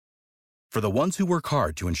For the ones who work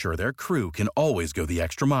hard to ensure their crew can always go the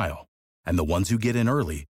extra mile, and the ones who get in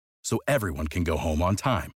early so everyone can go home on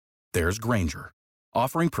time, there's Grainger,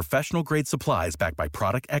 offering professional-grade supplies backed by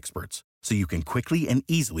product experts so you can quickly and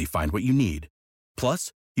easily find what you need.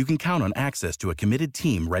 Plus, you can count on access to a committed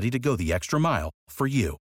team ready to go the extra mile for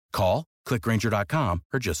you. Call, click Grainger.com,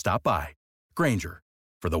 or just stop by. Grainger,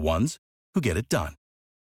 for the ones who get it done.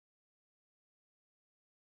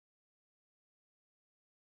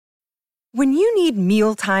 When you need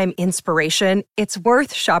mealtime inspiration, it's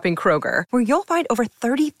worth shopping Kroger, where you'll find over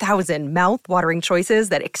 30,000 mouth-watering choices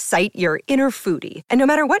that excite your inner foodie. And no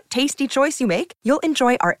matter what tasty choice you make, you'll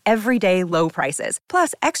enjoy our everyday low prices,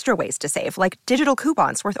 plus extra ways to save, like digital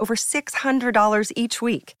coupons worth over $600 each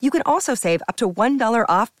week. You can also save up to $1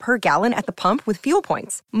 off per gallon at the pump with fuel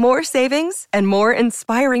points. More savings and more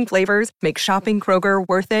inspiring flavors make shopping Kroger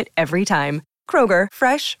worth it every time. Kroger,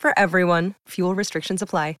 fresh for everyone. Fuel restrictions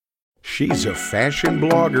apply. She's a fashion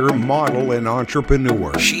blogger, model, and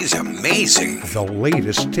entrepreneur. She's amazing. The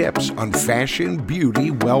latest tips on fashion, beauty,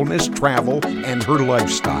 wellness, travel, and her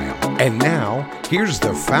lifestyle. And now, here's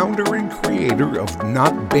the founder and creator of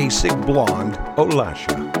Not Basic Blonde,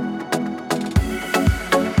 Olasha.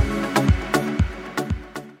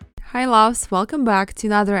 Hi loves, welcome back to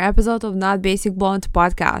another episode of Not Basic Blonde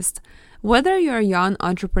podcast. Whether you're a young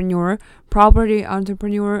entrepreneur, property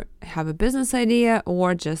entrepreneur, have a business idea,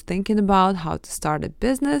 or just thinking about how to start a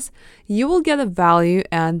business, you will get the value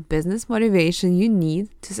and business motivation you need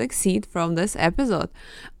to succeed from this episode.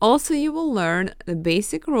 Also, you will learn the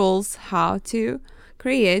basic rules how to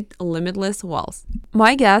create limitless wealth.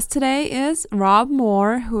 My guest today is Rob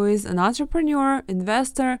Moore, who is an entrepreneur,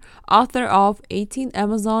 investor, author of 18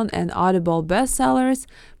 Amazon and Audible bestsellers,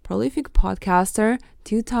 prolific podcaster,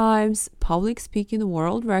 2 times public speaking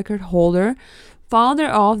world record holder, founder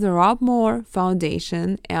of the Rob Moore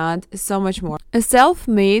Foundation, and so much more. A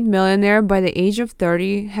self-made millionaire by the age of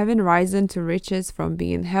 30, having risen to riches from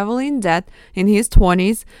being heavily in debt in his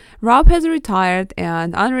 20s, Rob has retired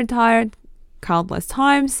and unretired countless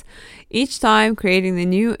times, each time creating a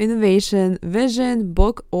new innovation, vision,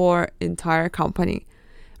 book, or entire company.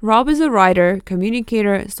 Rob is a writer,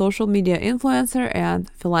 communicator, social media influencer, and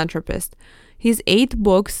philanthropist. His 8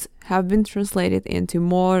 books have been translated into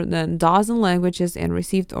more than a dozen languages and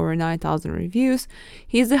received over 9,000 reviews.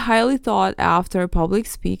 He is a highly sought after public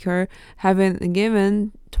speaker, having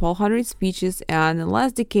given 1,200 speeches and in the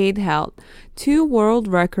last decade held 2 world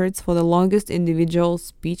records for the longest individual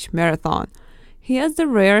speech marathon. He has the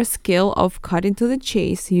rare skill of cutting to the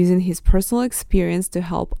chase, using his personal experience to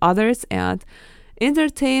help others and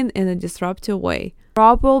entertain in a disruptive way.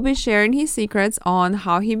 Rob will be sharing his secrets on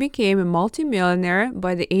how he became a multimillionaire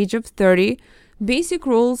by the age of 30, basic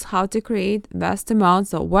rules how to create vast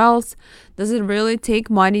amounts of wealth, does it really take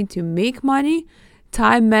money to make money,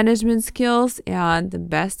 time management skills, and the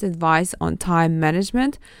best advice on time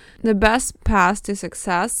management, the best path to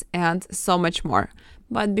success, and so much more.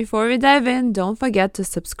 But before we dive in, don't forget to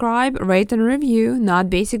subscribe, rate, and review Not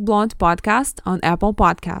Basic Blonde podcast on Apple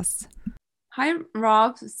Podcasts. Hi,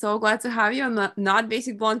 Rob. So glad to have you on the Not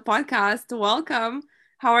Basic Blonde podcast. Welcome.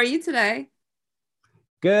 How are you today?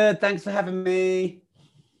 Good. Thanks for having me.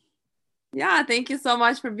 Yeah, thank you so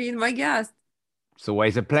much for being my guest. It's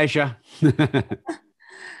always a pleasure.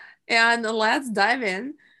 And let's dive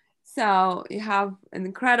in. So you have an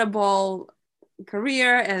incredible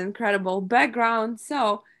career and incredible background.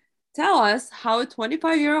 So tell us how a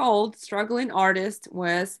 25-year-old struggling artist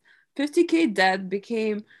with 50K debt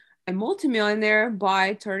became a multimillionaire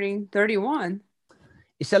by turning 31.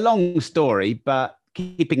 It's a long story, but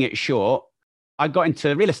keeping it short, I got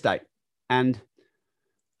into real estate and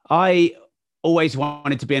I always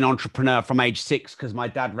wanted to be an entrepreneur from age 6 because my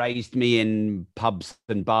dad raised me in pubs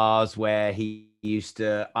and bars where he used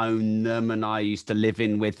to own them and I used to live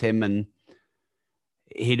in with him, and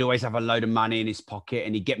he'd always have a load of money in his pocket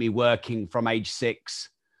and he'd get me working from age 6.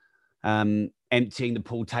 Emptying the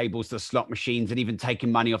pool tables, the slot machines, and even taking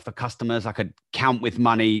money off the customers. I could count with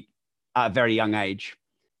money at a very young age.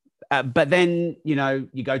 But then, you know,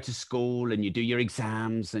 you go to school and you do your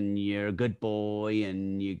exams and you're a good boy,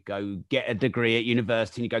 and you go get a degree at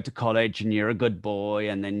university and you go to college and you're a good boy,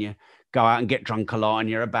 and then you go out and get drunk a lot and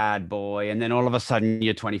you're a bad boy. And then all of a sudden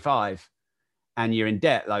you're 25 and you're in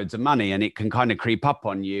debt, loads of money, and it can kind of creep up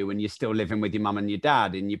on you, and you're still living with your mum and your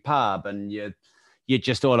dad in your pub, and you're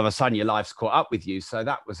just all of a sudden your life's caught up with you. So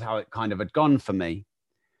that was how it kind of had gone for me.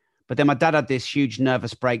 But then my dad had this huge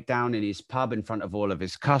nervous breakdown in his pub in front of all of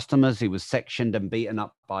his customers. He was sectioned and beaten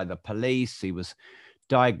up by the police. He was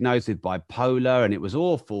diagnosed with bipolar, and it was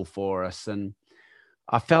awful for us. And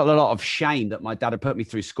I felt a lot of shame that my dad had put me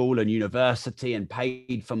through school and university and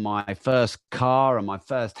paid for my first car and my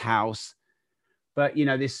first house. But,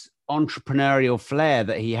 this entrepreneurial flair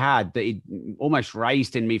that he had, that he almost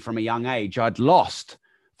raised in me from a young age, I'd lost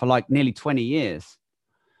for like nearly 20 years.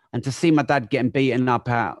 And to see my dad getting beaten up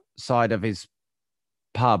outside of his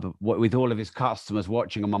pub with all of his customers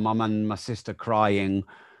watching, and my mum and my sister crying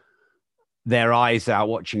their eyes out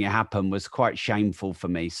watching it happen, was quite shameful for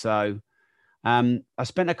me. So I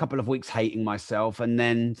spent a couple of weeks hating myself, and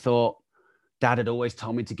then thought Dad had always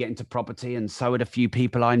told me to get into property, and so had a few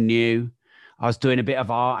people I knew. I was doing a bit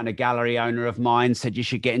of art, and a gallery owner of mine said you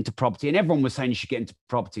should get into property, and everyone was saying you should get into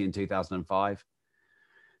property in 2005.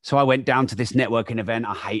 So I went down to this networking event.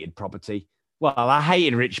 I hated property. Well, I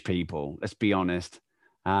hated rich people, let's be honest.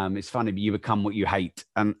 It's funny, you become what you hate.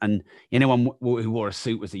 And anyone who wore a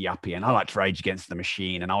suit was a yuppie, and I liked Rage Against the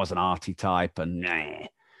Machine, and I was an arty type, and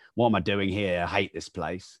what am I doing here? I hate this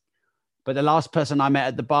place. But the last person I met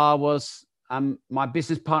at the bar was my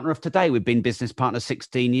business partner of today. We've been business partners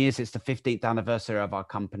 16 years. It's the 15th anniversary of our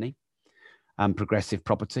company, Progressive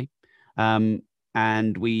Property. And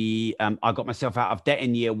I got myself out of debt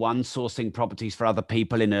in year one, sourcing properties for other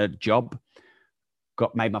people in a job.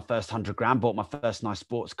 Made my first 100 grand, bought my first nice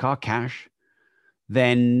sports car, cash.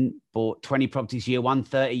 Then bought 20 properties year one,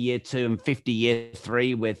 30 year two, and 50 year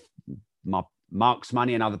three with Mark's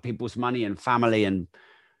money and other people's money and family and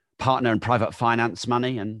partner and private finance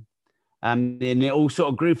money. And it all sort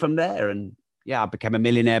of grew from there. And I became a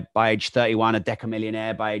millionaire by age 31, a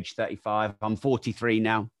decamillionaire by age 35. I'm 43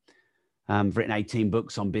 now. I've written 18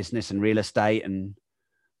 books on business and real estate and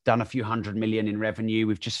done a few 100 million in revenue.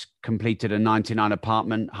 We've just completed a 99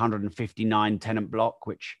 apartment, 159 tenant block,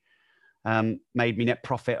 which made me net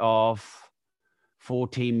profit of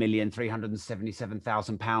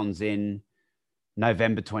 £14,377,000 in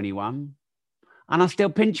November 21. And I still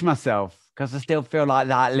pinch myself because I still feel like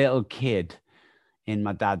that little kid in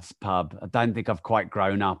my dad's pub. I don't think I've quite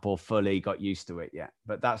grown up or fully got used to it yet,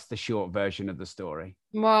 but that's the short version of the story.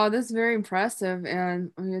 Wow, that's very impressive.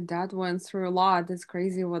 And your dad went through a lot. That's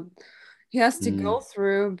crazy what he has to go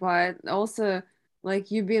through, but also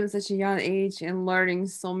like you being at such a young age and learning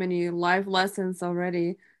so many life lessons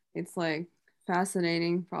already. It's like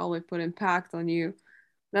fascinating, probably put impact on you.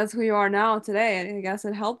 That's who you are now today. And I guess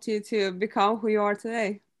it helped you to become who you are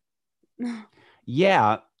today.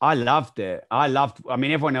 Yeah, I loved it. I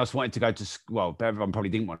mean, everyone else wanted to go to school. Well, everyone probably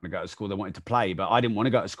didn't want to go to school. They wanted to play, but I didn't want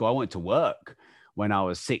to go to school. I wanted to work when I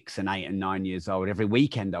was 6 and 8 and 9 years old. Every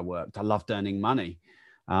weekend I worked. I loved earning money.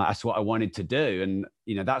 That's what I wanted to do. And,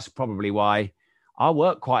 that's probably why I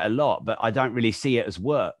work quite a lot, but I don't really see it as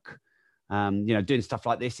work. Doing stuff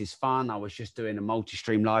like this is fun. I was just doing a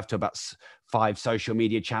multi-stream live to about 5 social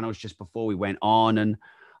media channels just before we went on. And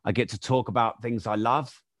I get to talk about things I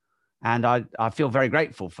love. And I feel very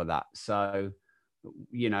grateful for that. So,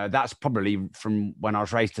 that's probably from when I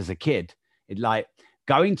was raised as a kid.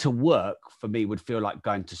 Going to work for me would feel like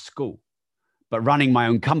going to school, but running my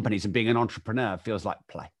own companies and being an entrepreneur feels like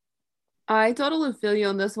play. I totally feel you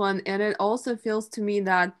on this one. And it also feels to me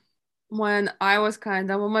that when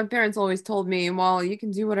my parents always told me, well, you can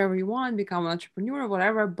do whatever you want, become an entrepreneur,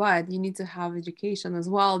 whatever, but you need to have education as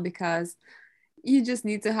well, because you just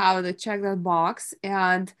need to have to check that box.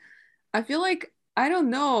 And I feel like, I don't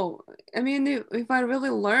know. I mean, if I really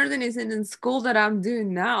learned anything in school that I'm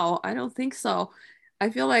doing now, I don't think so. I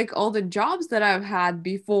feel like all the jobs that I've had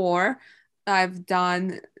before I've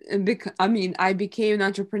done, I became an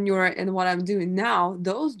entrepreneur, and what I'm doing now,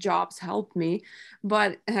 those jobs helped me.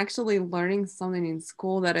 But actually learning something in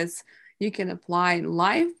school that is you can apply in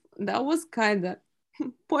life, that was kind of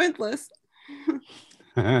pointless.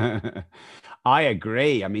 I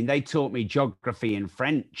agree. I mean, they taught me geography and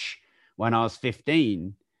French when I was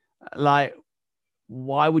 15. Like,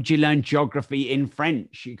 why would you learn geography in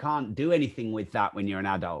French? You can't do anything with that when you're an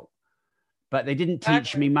adult. But they didn't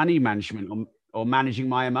teach me money management or managing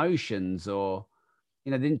my emotions, or,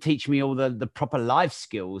 they didn't teach me all the proper life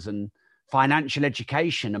skills and financial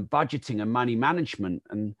education and budgeting and money management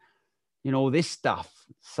and, all this stuff.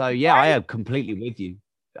 So, yeah, I am completely with you.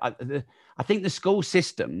 I think the school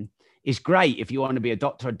system is great if you want to be a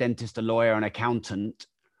doctor, a dentist, a lawyer, an accountant.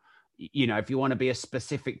 If you want to be a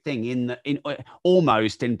specific thing in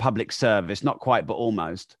almost in public service, not quite, but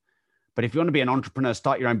almost. But if you want to be an entrepreneur,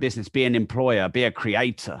 start your own business, be an employer, be a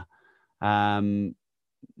creator, the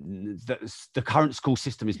current school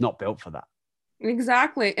system is not built for that.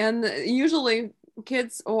 Exactly. And usually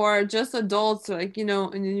kids or just adults, like, in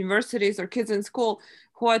universities or kids in school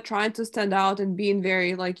who are trying to stand out and being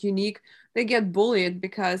very unique, they get bullied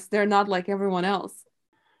because they're not like everyone else.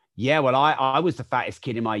 Yeah, well, I was the fattest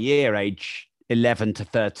kid in my year, age 11 to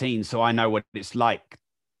 13. So I know what it's like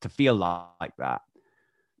to feel like that.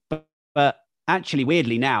 But actually,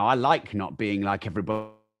 weirdly now, I like not being like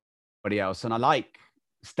everybody else. And I like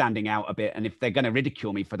standing out a bit. And if they're going to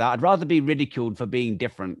ridicule me for that, I'd rather be ridiculed for being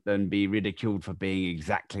different than be ridiculed for being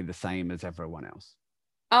exactly the same as everyone else.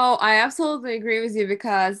 Oh, I absolutely agree with you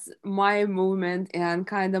because my movement and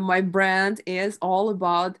kind of my brand is all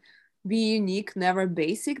about be unique, never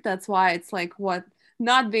basic. That's why it's like what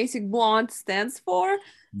Not Basic Blonde stands for.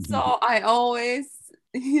 So I always,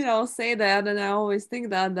 say that, and I always think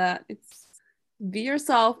that it's be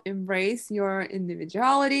yourself, embrace your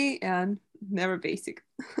individuality, and never basic.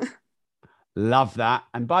 Love that.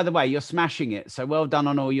 And by the way, you're smashing it. So well done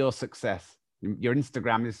on all your success. Your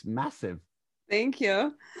Instagram is massive. Thank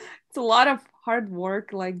you. It's a lot of hard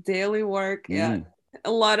work, like daily work, and a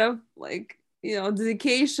lot of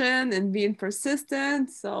dedication and being persistent.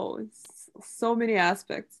 So it's so many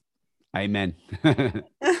aspects. Amen.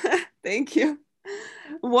 Thank you.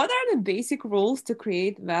 What are the basic rules to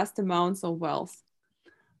create vast amounts of wealth?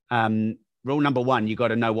 Rule number 1, you got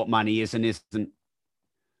to know what money is and isn't.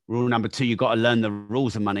 Rule number 2, you got to learn the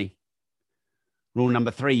rules of money. Rule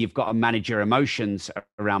number 3, you've got to manage your emotions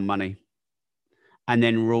around money. And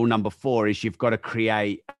then rule number 4 is you've got to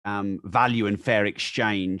create value and fair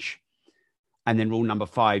exchange. And then rule number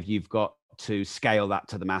 5, you've got to scale that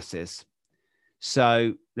to the masses.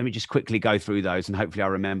 So let me just quickly go through those and hopefully I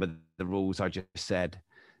remember the rules I just said.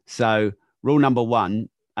 So rule number 1,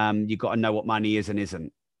 you've got to know what money is and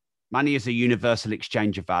isn't. Money is a universal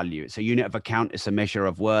exchange of value. It's a unit of account. It's a measure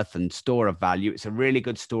of worth and store of value. It's a really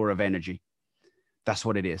good store of energy. That's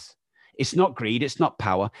what it is. It's not greed. It's not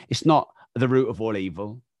power. It's not the root of all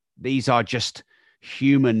evil. These are just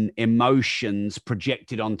human emotions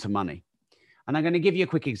projected onto money. And I'm going to give you a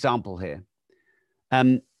quick example here.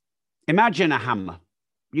 Imagine a hammer.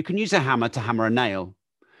 You can use a hammer to hammer a nail.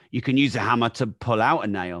 You can use a hammer to pull out a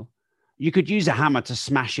nail. You could use a hammer to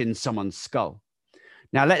smash in someone's skull.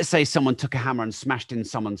 Now, let's say someone took a hammer and smashed in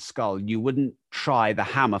someone's skull. You wouldn't try the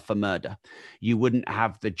hammer for murder. You wouldn't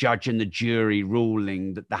have the judge and the jury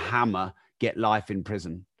ruling that the hammer get life in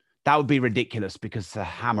prison. That would be ridiculous because the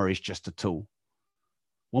hammer is just a tool.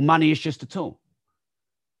 Well, money is just a tool.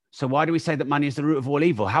 So why do we say that money is the root of all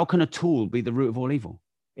evil? How can a tool be the root of all evil?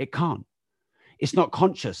 It can't. It's not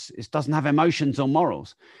conscious. It doesn't have emotions or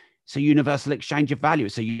morals. It's a universal exchange of value.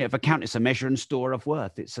 It's a unit of account. It's a measure and store of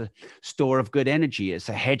worth. It's a store of good energy. It's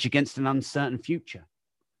a hedge against an uncertain future.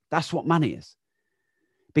 That's what money is.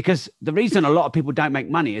 Because the reason a lot of people don't make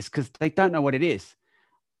money is because they don't know what it is.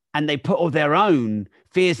 And they put all their own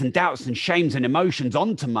fears and doubts and shames and emotions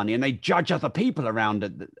onto money, and they judge other people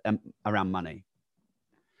around money.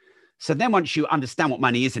 So then once you understand what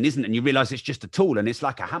money is and isn't, and you realize it's just a tool and it's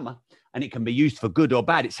like a hammer and it can be used for good or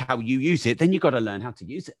bad, it's how you use it, then you've got to learn how to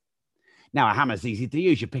use it. Now, a hammer is easy to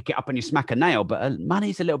use. You pick it up and you smack a nail, but money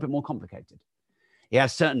is a little bit more complicated. It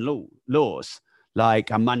has certain laws, like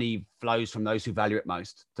money flows from those who value it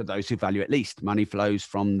most to those who value it least. Money flows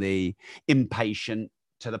from the impatient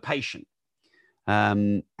to the patient.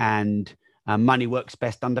 And money works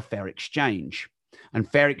best under fair exchange.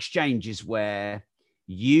 And fair exchange is where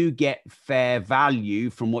you get fair value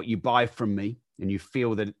from what you buy from me, and you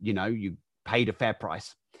feel that, you paid a fair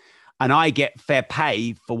price. And I get fair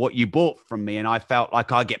pay for what you bought from me, and I felt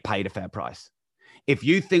like I get paid a fair price. If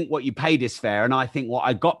you think what you paid is fair and I think what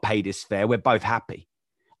I got paid is fair, we're both happy.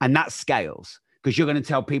 And that scales, because you're going to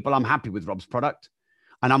tell people I'm happy with Rob's product,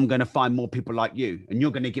 and I'm going to find more people like you, and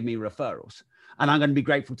you're going to give me referrals, and I'm going to be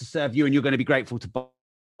grateful to serve you, and you're going to be grateful to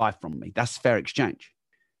buy from me. That's fair exchange.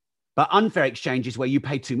 But unfair exchange is where you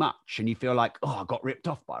pay too much and you feel like, oh, I got ripped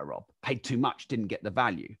off by Rob, paid too much, didn't get the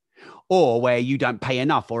value. Or where you don't pay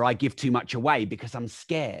enough, or I give too much away because I'm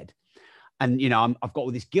scared. And, I've got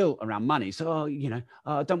all this guilt around money. So,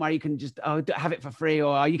 don't worry, you can just have it for free,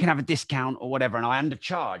 or you can have a discount or whatever. And I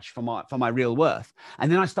undercharge for my real worth. And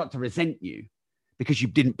then I start to resent you because you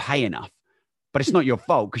didn't pay enough. But it's not your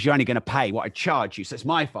fault, because you're only going to pay what I charge you. So it's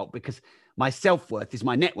my fault, because my self-worth is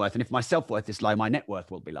my net worth. And if my self-worth is low, my net worth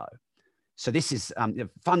will be low. So this is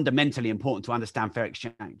fundamentally important to understand fair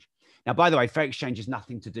exchange. Now, by the way, fair exchange has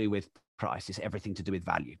nothing to do with price. It's everything to do with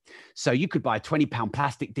value. So you could buy a £20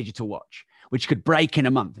 plastic digital watch, which could break in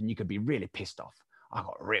a month, and you could be really pissed off. I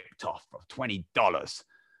got ripped off for $20,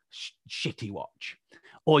 shitty watch.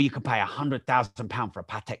 Or you could pay £100,000 for a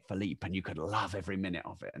Patek Philippe, and you could love every minute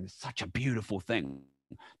of it. And it's such a beautiful thing.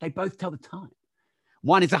 They both tell the time.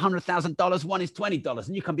 One is $100,000, one is $20.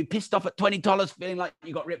 And you can be pissed off at $20 feeling like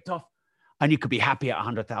you got ripped off. And you could be happy at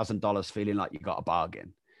 $100,000 feeling like you got a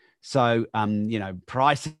bargain. So,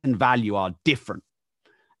 price and value are different.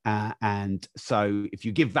 And so if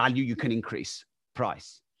you give value, you can increase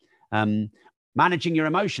price. Managing your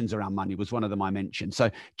emotions around money was one of them I mentioned. So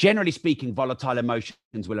generally speaking, volatile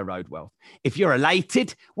emotions will erode wealth. If you're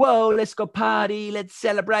elated, whoa, let's go party, let's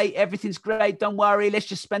celebrate, everything's great, don't worry, let's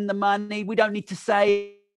just spend the money, we don't need to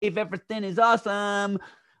save, everything is awesome.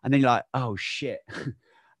 And then you're like, oh shit.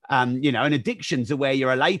 And addictions are where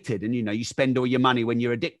you're elated and, you spend all your money when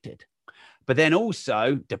you're addicted. But then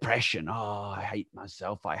also depression. Oh, I hate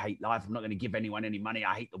myself. I hate life. I'm not going to give anyone any money.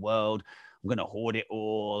 I hate the world. I'm going to hoard it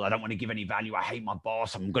all. I don't want to give any value. I hate my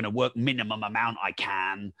boss. I'm going to work minimum amount I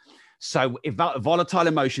can. So if volatile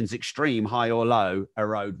emotions, extreme, high or low,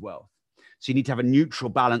 erode wealth. So you need to have a neutral,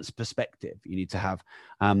 balanced perspective. You need to have,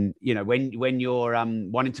 when you're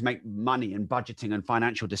wanting to make money and budgeting and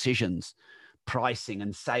financial decisions, pricing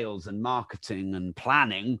and sales and marketing and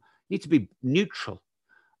planning, you need to be neutral.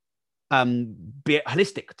 Be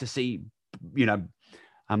holistic to see,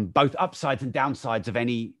 both upsides and downsides of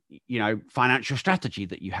any, financial strategy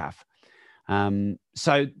that you have.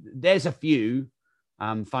 So there's a few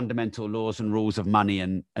fundamental laws and rules of money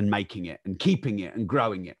and making it and keeping it and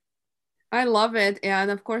growing it. I love it.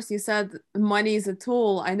 And of course, you said money is a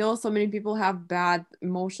tool. I know so many people have bad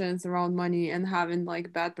emotions around money and having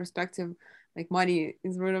like bad perspective, like money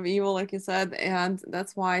is root of evil, like you said. And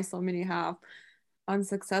that's why so many have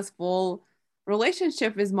unsuccessful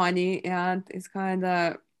relationship with money, and it's kind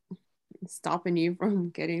of stopping you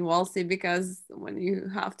from getting wealthy, because when you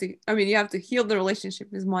have to heal the relationship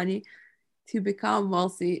with money to become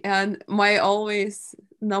wealthy. And my always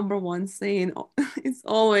number one saying is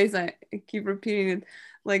always, I keep repeating it,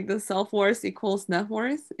 like the self-worth equals net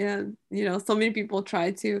worth. And so many people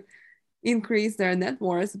try to increase their net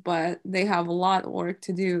worth, but they have a lot of work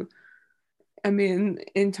to do.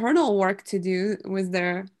 Internal work to do with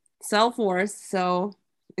their self-worth. So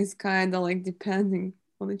it's kind of like depending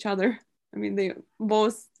on each other. They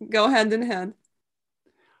both go hand in hand.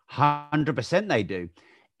 100% they do.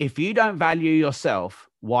 If you don't value yourself,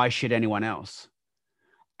 why should anyone else?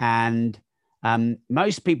 And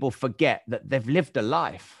most people forget that they've lived a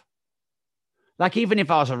life. Like, even if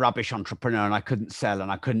I was a rubbish entrepreneur and I couldn't sell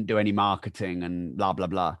and I couldn't do any marketing and blah, blah,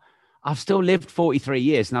 blah, I've still lived 43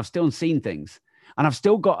 years and I've still seen things. And I've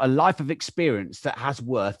still got a life of experience that has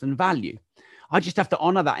worth and value. I just have to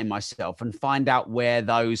honor that in myself and find out where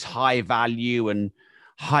those high value and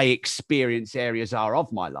high experience areas are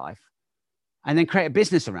of my life, and then create a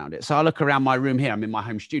business around it. So I look around my room here. I'm in my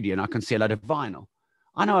home studio and I can see a load of vinyl.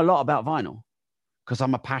 I know a lot about vinyl because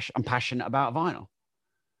I'm passionate about vinyl.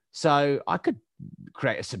 So I could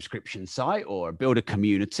create a subscription site or build a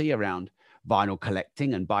community around vinyl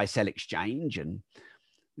collecting and buy, sell, exchange, and,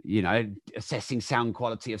 assessing sound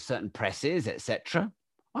quality of certain presses, etc.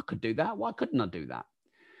 I could do that. Why couldn't I do that?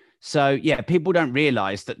 So yeah, people don't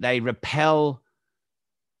realize that they repel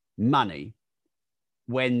money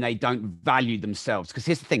when they don't value themselves. Because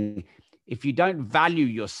here's the thing, if you don't value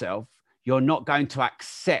yourself, you're not going to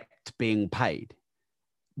accept being paid.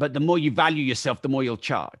 But the more you value yourself, the more you'll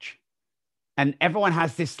charge. And everyone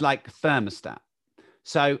has this like thermostat.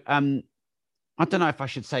 So I don't know if I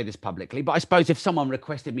should say this publicly, but I suppose if someone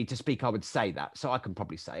requested me to speak, I would say that. So I can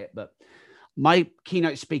probably say it. But my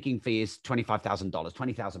keynote speaking fee is $25,000,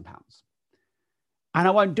 £20,000. And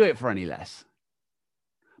I won't do it for any less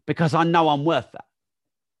because I know I'm worth that.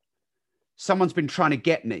 Someone's been trying to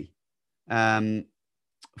get me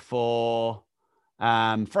for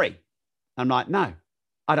free. I'm like, no,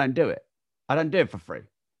 I don't do it. I don't do it for free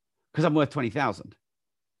because I'm worth 20,000.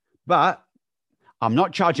 But I'm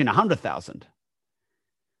not charging 100,000.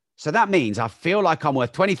 So that means I feel like I'm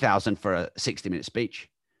worth 20,000 for a 60-minute speech,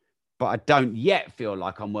 but I don't yet feel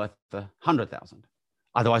like I'm worth 100,000.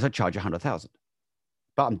 Otherwise, I'd charge 100,000.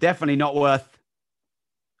 But I'm definitely not worth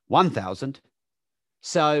 1,000.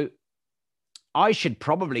 So I should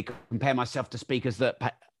probably compare myself to speakers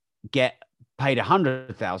that get paid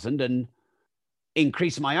 100,000 and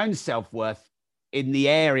increase my own self-worth in the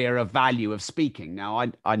area of value of speaking.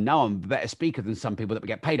 Now, I know I'm a better speaker than some people that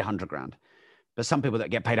get paid 100 grand, but some people that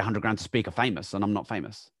get paid 100 grand to speak are famous, and I'm not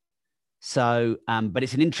famous. So, but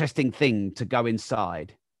it's an interesting thing to go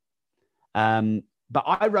inside. But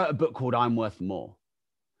I wrote a book called I'm Worth More.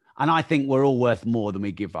 And I think we're all worth more than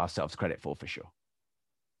we give ourselves credit for sure.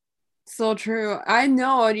 So true. I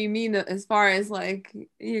know what you mean as far as like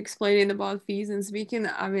you explaining about fees and speaking.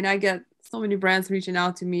 I get so many brands reaching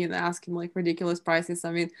out to me and asking like ridiculous prices.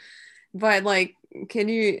 But like,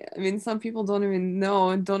 some people don't even know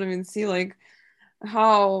and don't even see like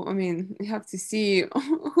how, I mean, you have to see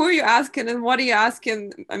who are you asking and what are you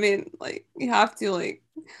asking. I mean, like, you have to like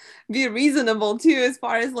be reasonable too, as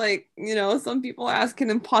far as like, some people are asking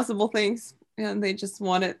impossible things and they just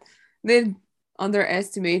want it. They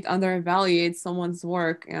underevaluate someone's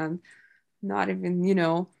work and not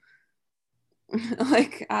even,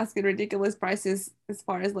 like asking ridiculous prices, as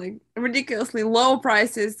far as like ridiculously low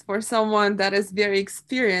prices for someone that is very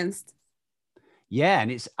experienced. Yeah, and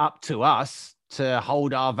it's up to us to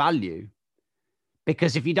hold our value,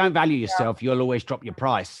 because if you don't value yourself, you'll always drop your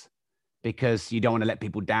price because you don't want to let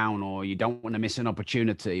people down or you don't want to miss an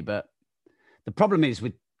opportunity. But the problem is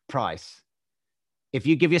with price, if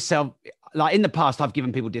you give yourself, like in the past, I've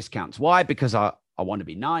given people discounts. Why? Because I want to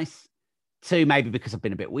be nice. Two, maybe because I've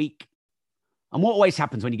been a bit weak. And what always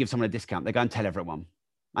happens when you give someone a discount, they go and tell everyone.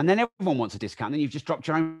 And then everyone wants a discount. And then you've just dropped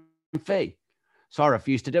your own fee. So I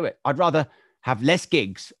refuse to do it. I'd rather have less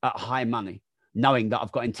gigs at high money, knowing that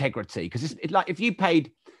I've got integrity. Because it's like if you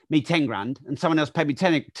paid me 10 grand and someone else paid me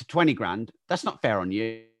 10 to 20 grand, that's not fair on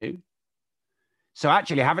you. So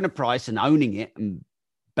actually having a price and owning it and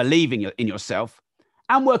believing in yourself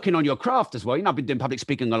and working on your craft as well. I've been doing public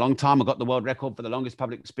speaking a long time. I got the world record for the longest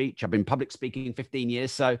public speech. I've been public speaking 15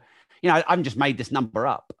 years. So, I haven't just made this number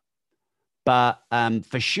up. But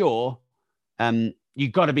for sure,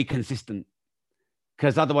 you've got to be consistent,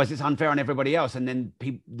 because otherwise it's unfair on everybody else. And then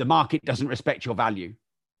the market doesn't respect your value.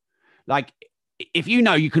 Like if you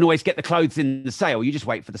can always get the clothes in the sale, you just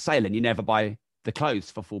wait for the sale and you never buy the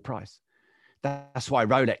clothes for full price. That's why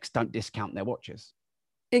Rolex don't discount their watches.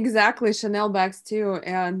 Exactly, Chanel bags too,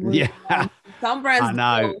 and some brands I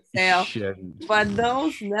know. Sale, but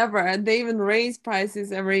those never. They even raise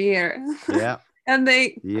prices every year. Yeah, and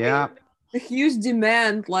the huge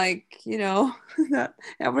demand, like that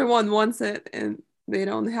everyone wants it, and they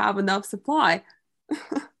don't have enough supply.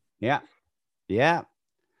 Yeah,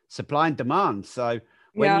 supply and demand. So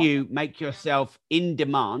when you make yourself in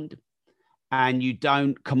demand and you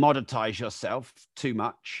don't commoditize yourself too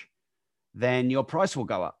much, then your price will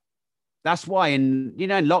go up. That's why in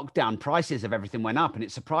lockdown, prices of everything went up, and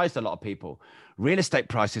it surprised a lot of people. Real estate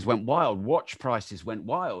prices went wild. Watch prices went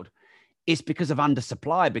wild. It's because of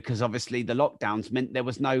undersupply, because obviously the lockdowns meant there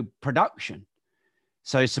was no production.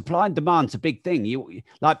 So supply and demand's a big thing.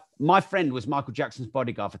 Like my friend was Michael Jackson's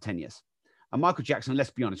bodyguard for 10 years. And Michael Jackson,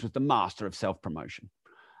 let's be honest, was the master of self-promotion.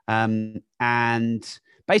 And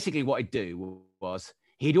basically what he'd do was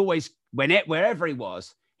he'd always, wherever he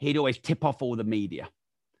was, he'd always tip off all the media.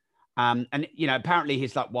 And, apparently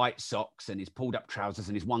his like white socks and his pulled up trousers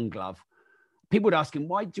and his one glove. People would ask him,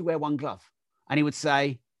 why do you wear one glove? And he would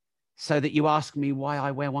say, so that you ask me why I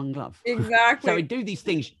wear one glove. Exactly. So he'd do these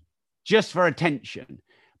things just for attention.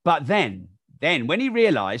 But then when he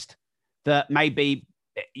realized that maybe,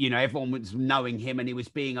 everyone was knowing him and he was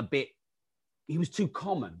too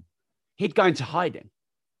common, he'd go into hiding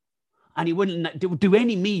and he wouldn't do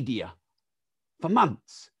any media for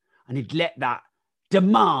months. And he'd let that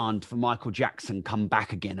demand for Michael Jackson come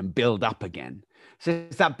back again and build up again. So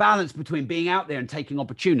it's that balance between being out there and taking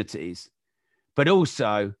opportunities, but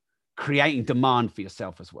also creating demand for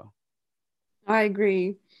yourself as well. I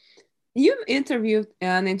agree. You've interviewed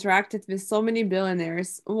and interacted with so many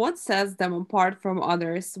billionaires. What sets them apart from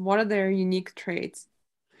others? What are their unique traits?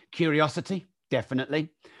 Curiosity, definitely.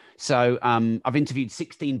 So I've interviewed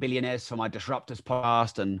 16 billionaires for my Disruptors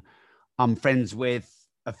podcast, and I'm friends with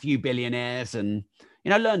a few billionaires, and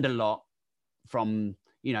learned a lot from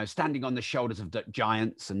standing on the shoulders of the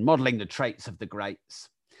giants and modeling the traits of the greats.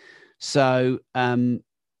 So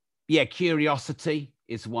curiosity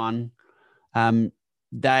is one.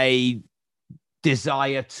 They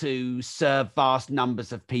desire to serve vast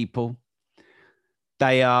numbers of people.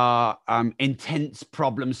 They are intense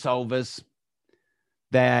problem solvers.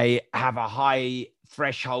 They have a high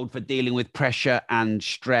threshold for dealing with pressure and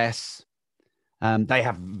stress. They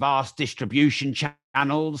have vast distribution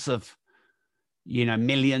channels of,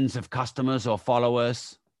 millions of customers or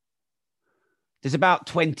followers. There's about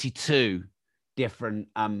 22 different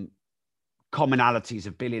commonalities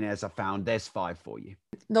of billionaires I found. There's 5 for you.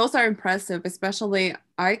 Those are impressive, especially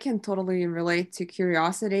I can totally relate to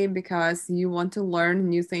curiosity, because you want to learn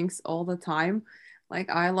new things all the time. Like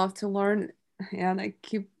I love to learn and I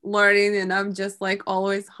keep learning, and I'm just like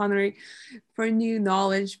always hungry for new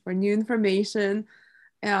knowledge, for new information.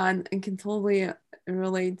 And I can totally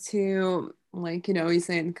relate to, like, you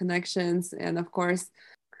saying connections, and of course,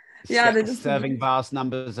 serving vast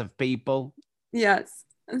numbers of people. Yes.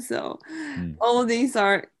 So all of these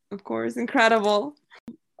are, of course, incredible.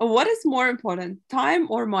 What is more important, time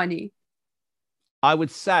or money? I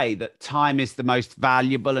would say that time is the most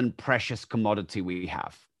valuable and precious commodity we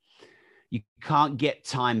have. You can't get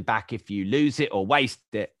time back if you lose it or waste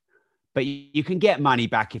it, but you can get money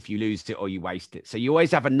back if you lose it or you waste it. So you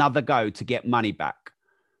always have another go to get money back.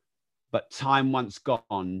 But time once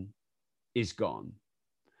gone is gone.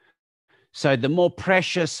 So the more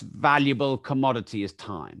precious, valuable commodity is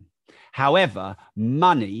time. However,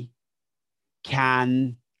 money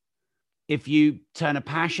can, if you turn a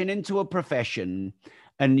passion into a profession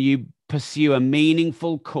and you pursue a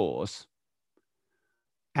meaningful cause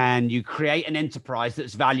and you create an enterprise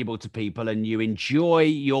that's valuable to people and you enjoy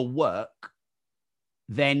your work,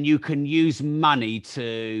 then you can use money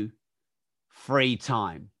to free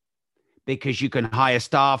time because you can hire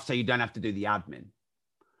staff so you don't have to do the admin.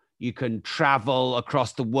 You can travel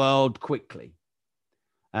across the world quickly.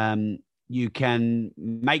 You can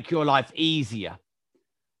make your life easier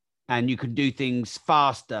and you can do things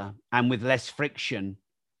faster and with less friction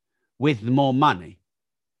with more money.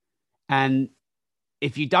 And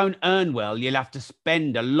if you don't earn well, you'll have to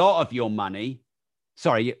spend a lot of your money.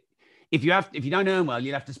 Sorry, if you don't earn well,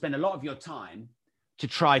 you'll have to spend a lot of your time to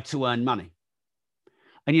try to earn money.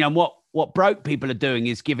 And you know what broke people are doing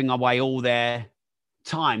is giving away all their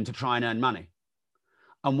time to try and earn money.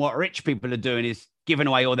 And what rich people are doing is giving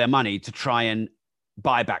away all their money to try and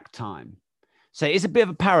buy back time. So it's a bit of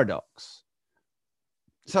a paradox.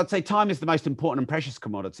 So I'd say time is the most important and precious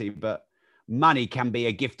commodity, but money can be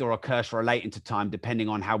a gift or a curse relating to time, depending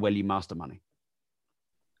on how well you master money.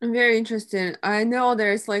 Very interesting. I know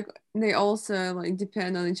there's like, they also like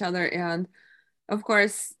depend on each other. And of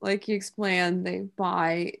course, like you explained, they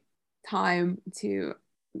buy time to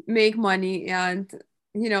make money. And,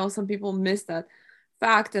 you know, some people miss that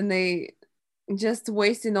fact and they just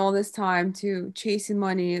wasting all this time to chasing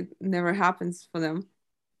money. It never happens for them.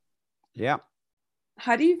 Yeah.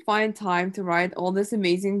 How do you find time to write all these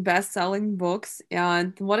amazing best-selling books?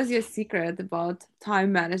 And what is your secret about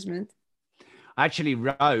time management? I actually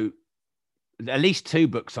wrote at least 2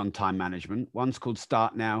 books on time management. One's called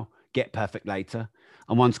Start Now, Get Perfect Later,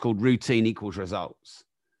 and one's called Routine Equals Results.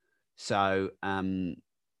 So,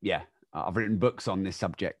 yeah, I've written books on this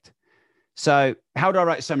subject. So how do I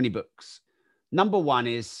write so many books? Number one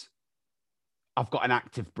is I've got an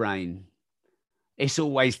active brain. It's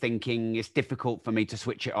always thinking. It's difficult for me to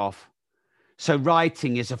switch it off. So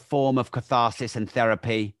writing is a form of catharsis and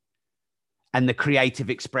therapy and the creative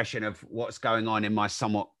expression of what's going on in my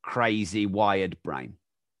somewhat crazy, wired brain.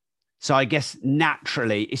 So I guess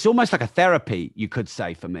naturally, it's almost like a therapy, you could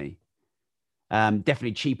say, for me.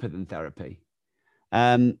 Definitely cheaper than therapy.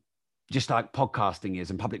 Just like podcasting is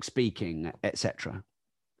and public speaking, etc.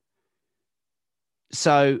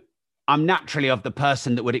 So I'm naturally of the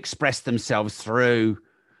person that would express themselves through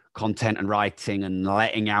content and writing and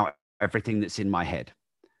letting out everything that's in my head.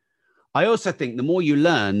 I also think the more you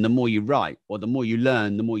learn, the more you write, or the more you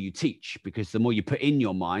learn, the more you teach, because the more you put in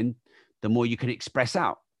your mind, the more you can express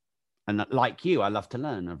out. And like you, I love to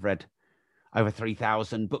learn. I've read over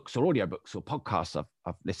 3,000 books or audiobooks or podcasts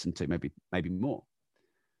I've listened to, maybe more.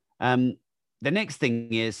 The next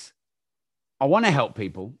thing is I want to help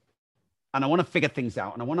people and I want to figure things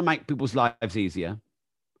out and I want to make people's lives easier.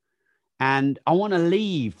 And I want to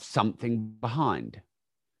leave something behind.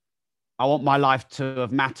 I want my life to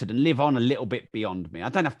have mattered and live on a little bit beyond me. I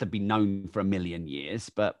don't have to be known for 1,000,000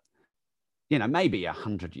 years, but, you know, maybe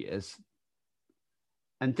 100 years.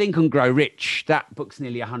 And Think and Grow Rich, that book's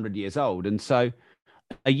nearly 100 years old. And so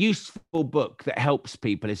a useful book that helps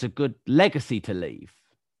people is a good legacy to leave.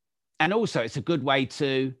 And also it's a good way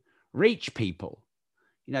to reach people.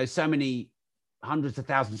 You know, so many hundreds of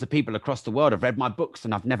thousands of people across the world have read my books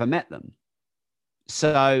and I've never met them.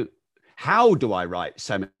 So how do I write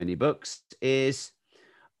so many books is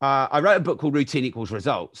I wrote a book called Routine Equals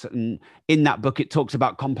Results. And in that book, it talks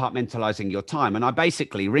about compartmentalizing your time. And I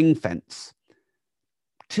basically ring fence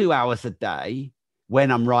 2 hours a day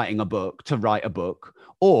when I'm writing a book to write a book,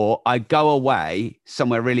 or I go away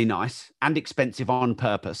somewhere really nice and expensive on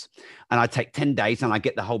purpose. And I take 10 days and I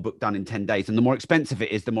get the whole book done in 10 days. And the more expensive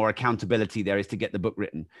it is, the more accountability there is to get the book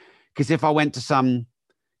written. Because if I went to some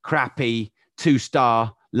crappy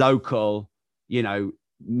 2-star local, you know,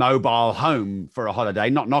 mobile home for a holiday,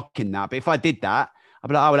 not knocking that, but if I did that, I'd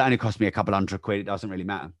be like, oh, well, it only cost me a couple £100. It doesn't really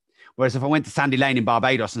matter. Whereas if I went to Sandy Lane in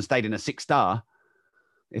Barbados and stayed in a 6-star,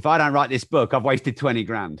 if I don't write this book, I've wasted 20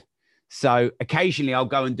 grand. So occasionally I'll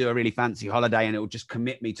go and do a really fancy holiday and it will just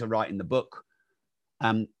commit me to writing the book.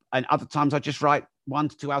 And other times I just write 1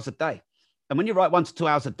 to 2 hours a day. And when you write 1 to 2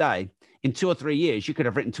 hours a day, in 2 or 3 years, you could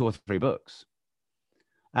have written 2 or 3 books.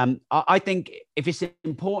 I think if it's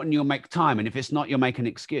important, you'll make time. And if it's not, you'll make an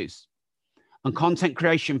excuse. And content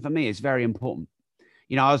creation for me is very important.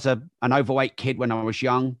 You know, I was an overweight kid when I was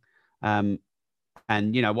young. And,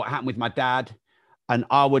 you know, what happened with my dad, and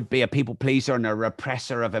I would be a people pleaser and a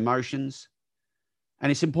repressor of emotions.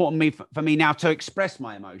 And it's important for me now to express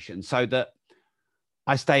my emotions so that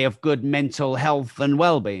I stay of good mental health and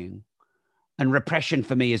well-being. And repression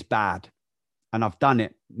for me is bad. And I've done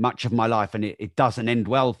it much of my life, and it doesn't end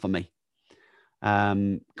well for me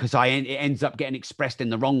because it ends up getting expressed in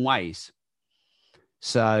the wrong ways.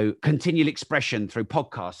 So continual expression through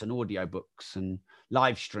podcasts and audiobooks and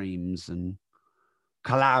live streams and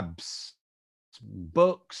collabs,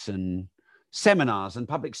 books and seminars and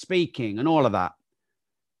public speaking and all of that.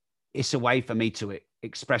 It's a way for me to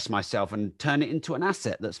express myself and turn it into an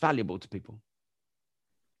asset that's valuable to people.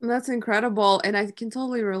 That's incredible. And I can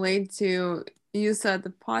totally relate to, you said the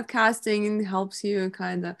podcasting helps you,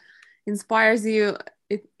 kind of inspires you.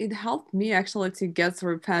 It helped me actually to get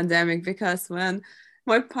through pandemic, because when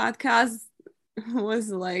my podcast was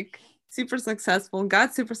like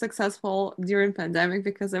got super successful during pandemic,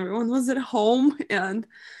 because everyone was at home and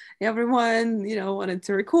everyone, you know, wanted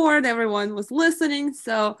to record, everyone was listening.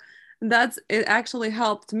 So it actually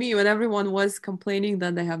helped me when everyone was complaining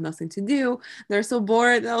that they have nothing to do. They're so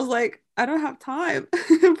bored. I was like, I don't have time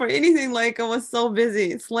for anything. Like, I was so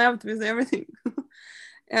busy, slammed with everything.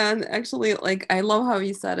 And actually, like, I love how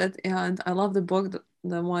you said it. And I love the book,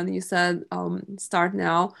 the one you said, Start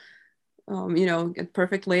Now, you know, Get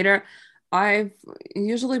Perfect Later. I've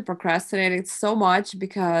usually procrastinated so much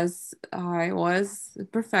because I was a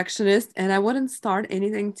perfectionist and I wouldn't start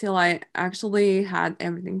anything till I actually had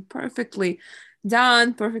everything perfectly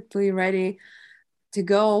done, perfectly ready to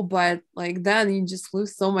go. But like, then you just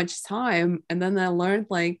lose so much time. And then I learned,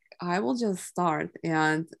 like, I will just start,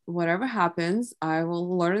 and whatever happens, I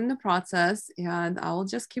will learn in the process and I will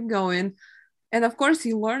just keep going. And of course,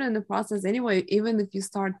 you learn in the process anyway. Even if you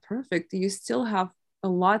start perfect, you still have a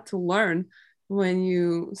lot to learn when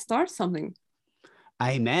you start something.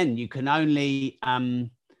 Amen. You can only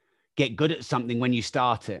get good at something when you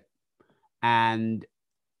start it. And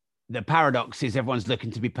the paradox is everyone's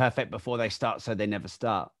looking to be perfect before they start, so they never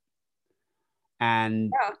start.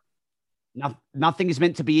 And nothing is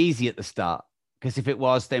meant to be easy at the start, because if it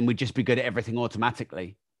was, then we'd just be good at everything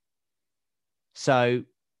automatically. So,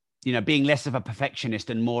 you know, being less of a perfectionist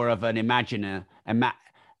and more of an imaginer,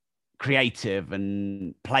 creative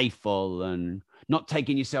and playful, and not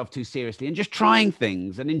taking yourself too seriously and just trying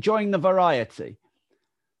things and enjoying the variety.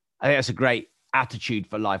 I think that's a great attitude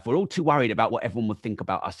for life. We're all too worried about what everyone would think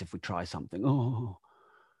about us if we try something. Oh,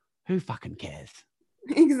 who fucking cares?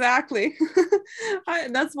 Exactly.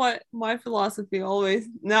 That's what my philosophy always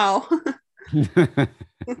now.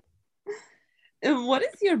 And what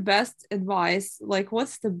is your best advice? Like,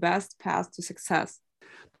 what's the best path to success?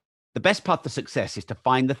 The best path to success is to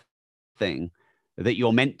find the thing that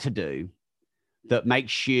you're meant to do that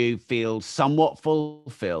makes you feel somewhat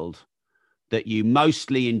fulfilled, that you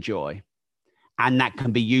mostly enjoy, and that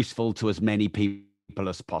can be useful to as many people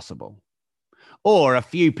as possible, or a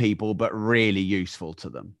few people, but really useful to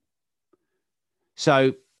them.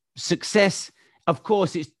 So success, of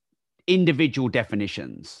course, it's individual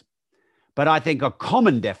definitions, but I think a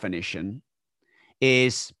common definition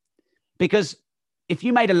is, because if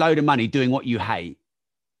you made a load of money doing what you hate,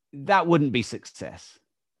 that wouldn't be success.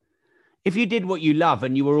 If you did what you love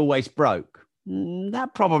and you were always broke,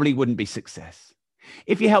 that probably wouldn't be success.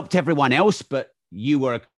 If you helped everyone else, but you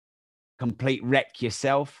were a complete wreck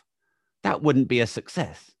yourself, that wouldn't be a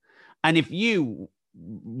success. And if you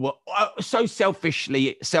were so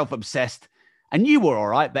selfishly self-obsessed and you were all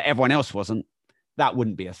right, but everyone else wasn't, that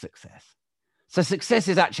wouldn't be a success. So success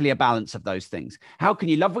is actually a balance of those things. How can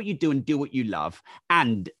you love what you do and do what you love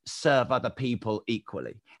and serve other people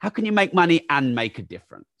equally? How can you make money and make a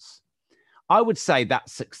difference? I would say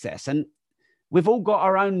that's success. And we've all got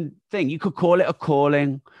our own thing. You could call it a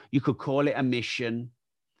calling. You could call it a mission.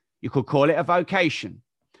 You could call it a vocation.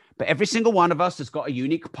 But every single one of us has got a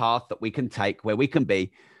unique path that we can take where we can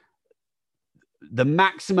be the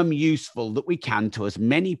maximum useful that we can to as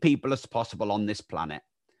many people as possible on this planet.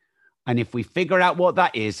 And if we figure out what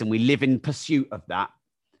that is and we live in pursuit of that,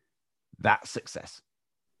 that's success.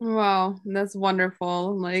 Wow, that's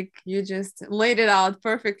wonderful. Like, you just laid it out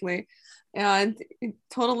perfectly. And it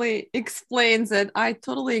totally explains it. I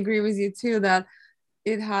totally agree with you too, that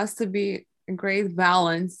it has to be a great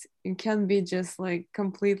balance. It can be just like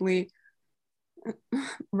completely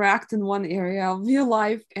wrecked in one area of your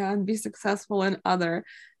life and be successful in other.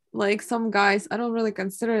 Like, some guys, I don't really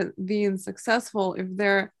consider being successful if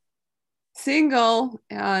they're single,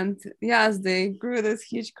 and yes, they grew this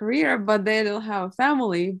huge career, but they don't have a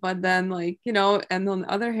family. But then, like, and on the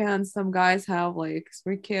other hand, some guys have like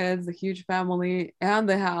 3 kids, a huge family, and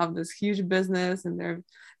they have this huge business and they're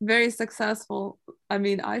very successful. I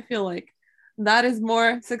mean, I feel like that is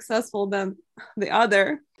more successful than the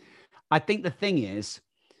other. I think the thing is,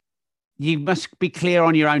 you must be clear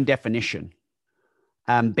on your own definition,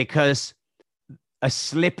 because a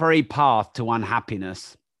slippery path to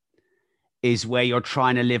unhappiness is where you're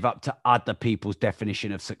trying to live up to other people's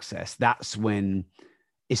definition of success. That's when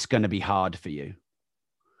it's going to be hard for you.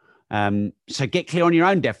 So get clear on your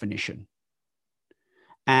own definition.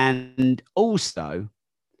 And also,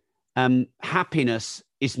 happiness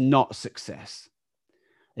is not success.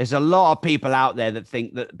 There's a lot of people out there that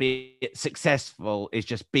think that being successful is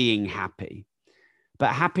just being happy.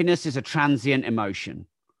 But happiness is a transient emotion.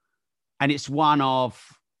 And it's one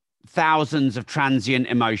of thousands of transient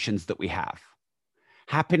emotions that we have.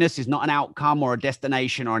 Happiness is not an outcome or a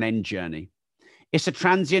destination or an end journey. It's a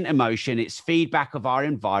transient emotion. It's feedback of our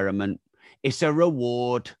environment. It's a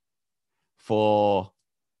reward for,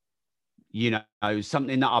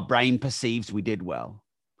 something that our brain perceives we did well,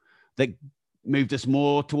 that moved us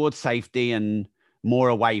more towards safety and more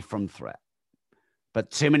away from threat.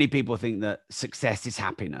 But too many people think that success is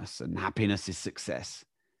happiness and happiness is success.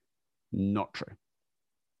 Not true.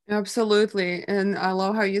 Absolutely. And I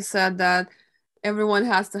love how you said that everyone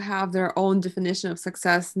has to have their own definition of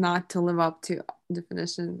success, not to live up to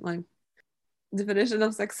definition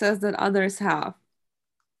of success that others have.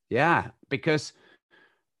 Yeah, because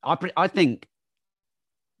I think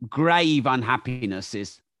grave unhappiness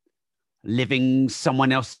is living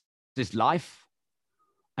someone else's life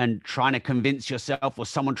and trying to convince yourself, or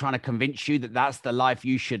someone trying to convince you that that's the life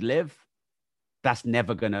you should live. That's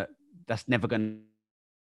never gonna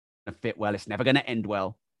fit well. It's never gonna end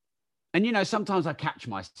well. And sometimes I catch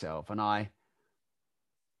myself and I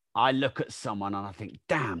look at someone and I think,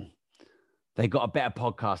 damn, they got a better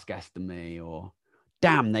podcast guest than me, or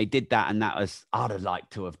damn, they did that and I'd have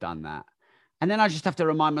liked to have done that. And then I just have to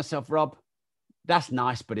remind myself, Rob, that's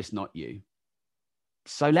nice, but it's not you.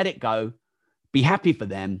 So let it go, be happy for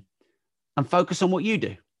them, and focus on what you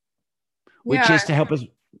do, which is to help us.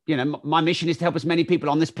 My mission is to help as many people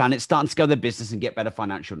on this planet start and scale their business and get better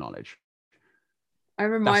financial knowledge. I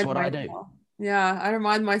remind That's what myself. I do. Yeah, I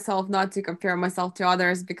remind myself not to compare myself to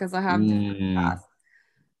others because I have different paths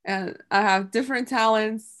and I have different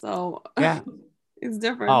talents. So yeah, it's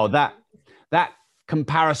different. Oh, that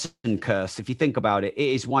comparison curse, if you think about it, it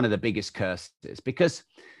is one of the biggest curses, because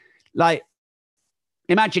like,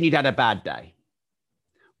 imagine you'd had a bad day.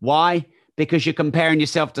 Why? Because you're comparing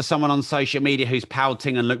yourself to someone on social media who's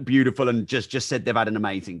pouting and look beautiful and just said they've had an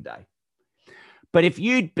amazing day. But if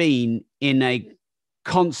you'd been in a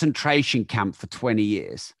concentration camp for 20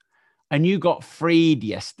 years and you got freed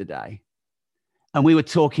yesterday and we were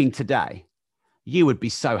talking today, you would be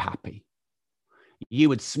so happy. You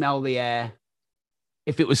would smell the air.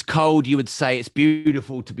 If it was cold, you would say it's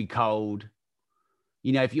beautiful to be cold.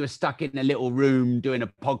 If you were stuck in a little room doing a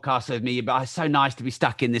podcast with me, but it's so nice to be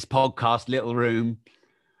stuck in this podcast little room.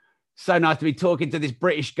 So nice to be talking to this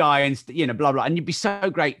British guy and, blah, blah. And you'd be so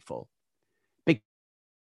grateful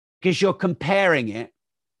because you're comparing it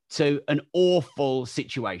to an awful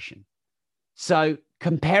situation. So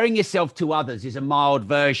comparing yourself to others is a mild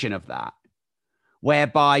version of that,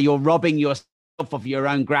 whereby you're robbing yourself of your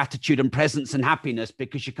own gratitude and presence and happiness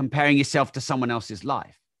because you're comparing yourself to someone else's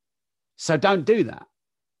life. So don't do that.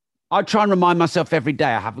 I try and remind myself every day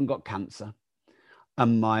I haven't got cancer,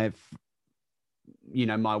 and my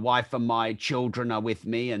wife and my children are with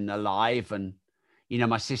me and alive. And,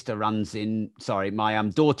 my daughter runs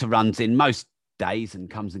in most days and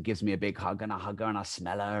comes and gives me a big hug, and I hug her and I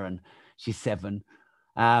smell her, and she's 7.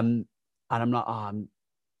 And I'm like, oh, I'm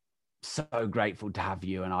so grateful to have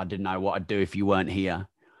you. And I didn't know what I'd do if you weren't here.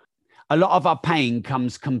 A lot of our pain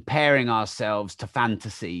comes comparing ourselves to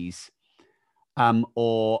fantasies,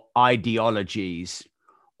 or ideologies,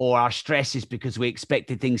 or our stress is because we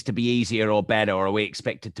expected things to be easier or better, or we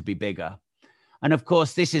expected to be bigger. And of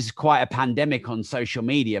course, this is quite a pandemic on social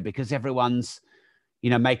media because everyone's,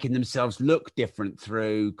 making themselves look different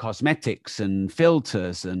through cosmetics and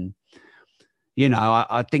filters. And,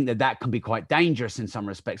 I think that can be quite dangerous in some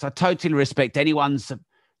respects. I totally respect anyone's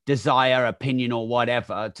desire, opinion, or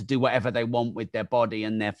whatever to do whatever they want with their body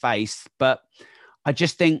and their face. But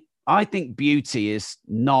I think beauty is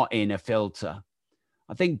not in a filter.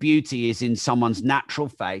 I think beauty is in someone's natural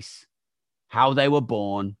face, how they were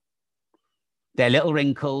born, their little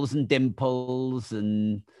wrinkles and dimples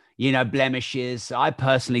and, blemishes. I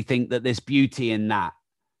personally think that there's beauty in that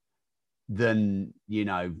than,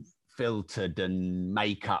 filtered and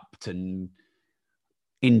make-upped and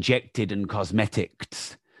injected and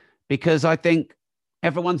cosmetics, because I think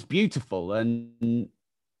everyone's beautiful and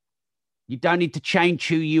you don't need to change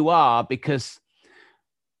who you are because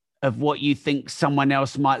of what you think someone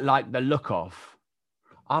else might like the look of.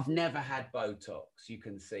 I've never had Botox. You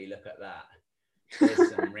can see, look at that.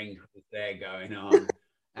 There's some wrinkles there going on.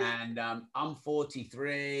 And I'm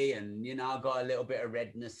 43 and, I've got a little bit of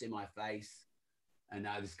redness in my face. And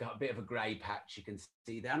there's got a bit of a grey patch you can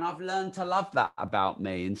see there. And I've learned to love that about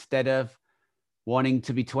me instead of wanting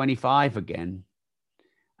to be 25 again.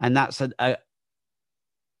 And that's I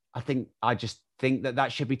just think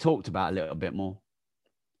that should be talked about a little bit more.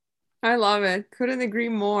 I love it. Couldn't agree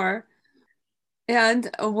more. And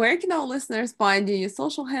where can our listeners find you? Your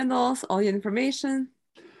social handles, all your information?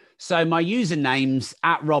 So my username's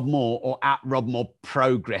 @RobMoore or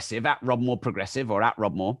 @RobMooreProgressive, @RobMooreProgressive or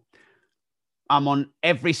 @RobMoore. I'm on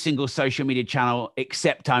every single social media channel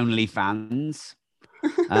except OnlyFans.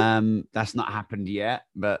 That's not happened yet,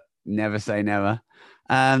 but never say never.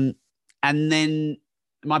 And then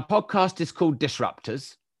my podcast is called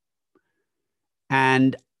Disruptors.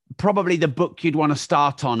 And probably the book you'd want to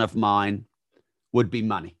start on of mine would be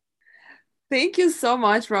Money. Thank you so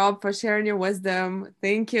much, Rob, for sharing your wisdom.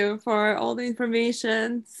 Thank you for all the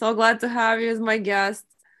information. So glad to have you as my guest.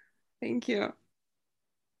 Thank you.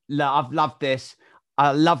 I've loved this.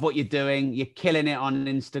 I love what you're doing. You're killing it on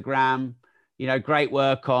Instagram. Great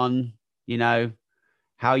work on,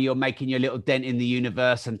 how you're making your little dent in the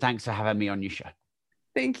universe. And thanks for having me on your show.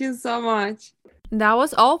 Thank you so much. That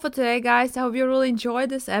was all for today, guys. I hope you really enjoyed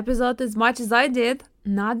this episode as much as I did.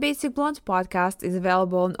 Not Basic Blonde podcast is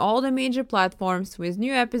available on all the major platforms with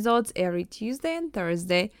new episodes every Tuesday and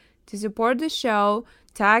Thursday. To support the show,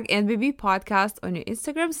 tag NBB Podcast on your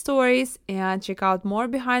Instagram stories and check out more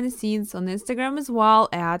behind the scenes on Instagram as well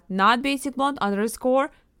at @NotBasicBlonde_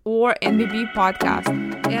 or NBB Podcast.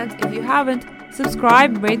 And if you haven't,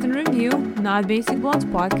 subscribe, rate and review Not Basic Blonde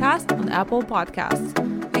podcast on Apple Podcasts.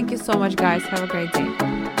 Thank you so much, guys. Have a great day.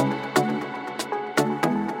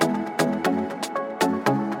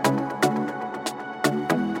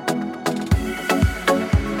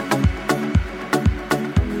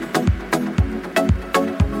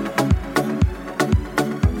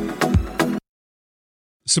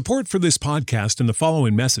 Support for this podcast and the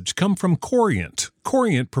following message come from Corient.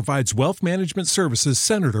 Corient provides wealth management services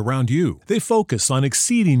centered around you. They focus on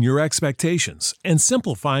exceeding your expectations and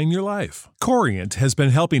simplifying your life. Corient has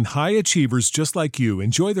been helping high achievers just like you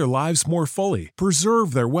enjoy their lives more fully,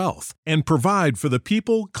 preserve their wealth, and provide for the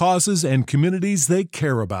people, causes, and communities they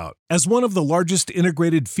care about. As one of the largest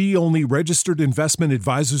integrated fee-only registered investment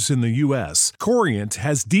advisors in the U.S., Corient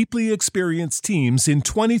has deeply experienced teams in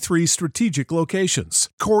 23 strategic locations.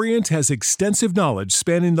 Corient has extensive knowledge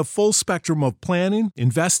spanning the full spectrum of planning,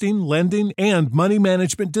 investing, lending, and money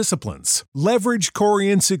management disciplines. Leverage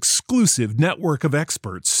Corient's exclusive network of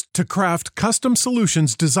experts to craft custom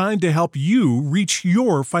solutions designed to help you reach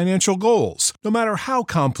your financial goals, no matter how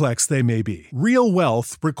complex they may be. Real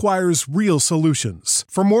wealth requires real solutions.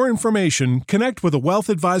 For more information, connect with a wealth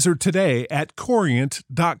advisor today at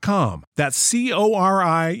Corient.com. That's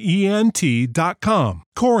Corient.com.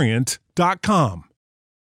 Corient.com.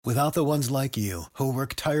 Without the ones like you, who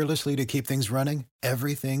work tirelessly to keep things running,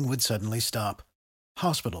 everything would suddenly stop.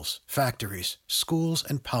 Hospitals, factories, schools,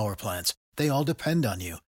 and power plants, they all depend on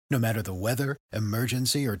you. No matter the weather,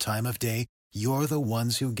 emergency, or time of day, you're the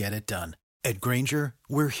ones who get it done. At Grainger,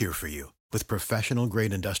 we're here for you with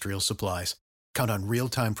professional-grade industrial supplies. Count on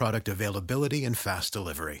real-time product availability and fast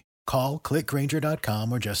delivery. Call, click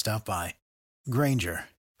Grainger.com, or just stop by. Grainger,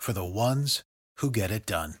 for the ones who get it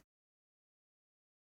done.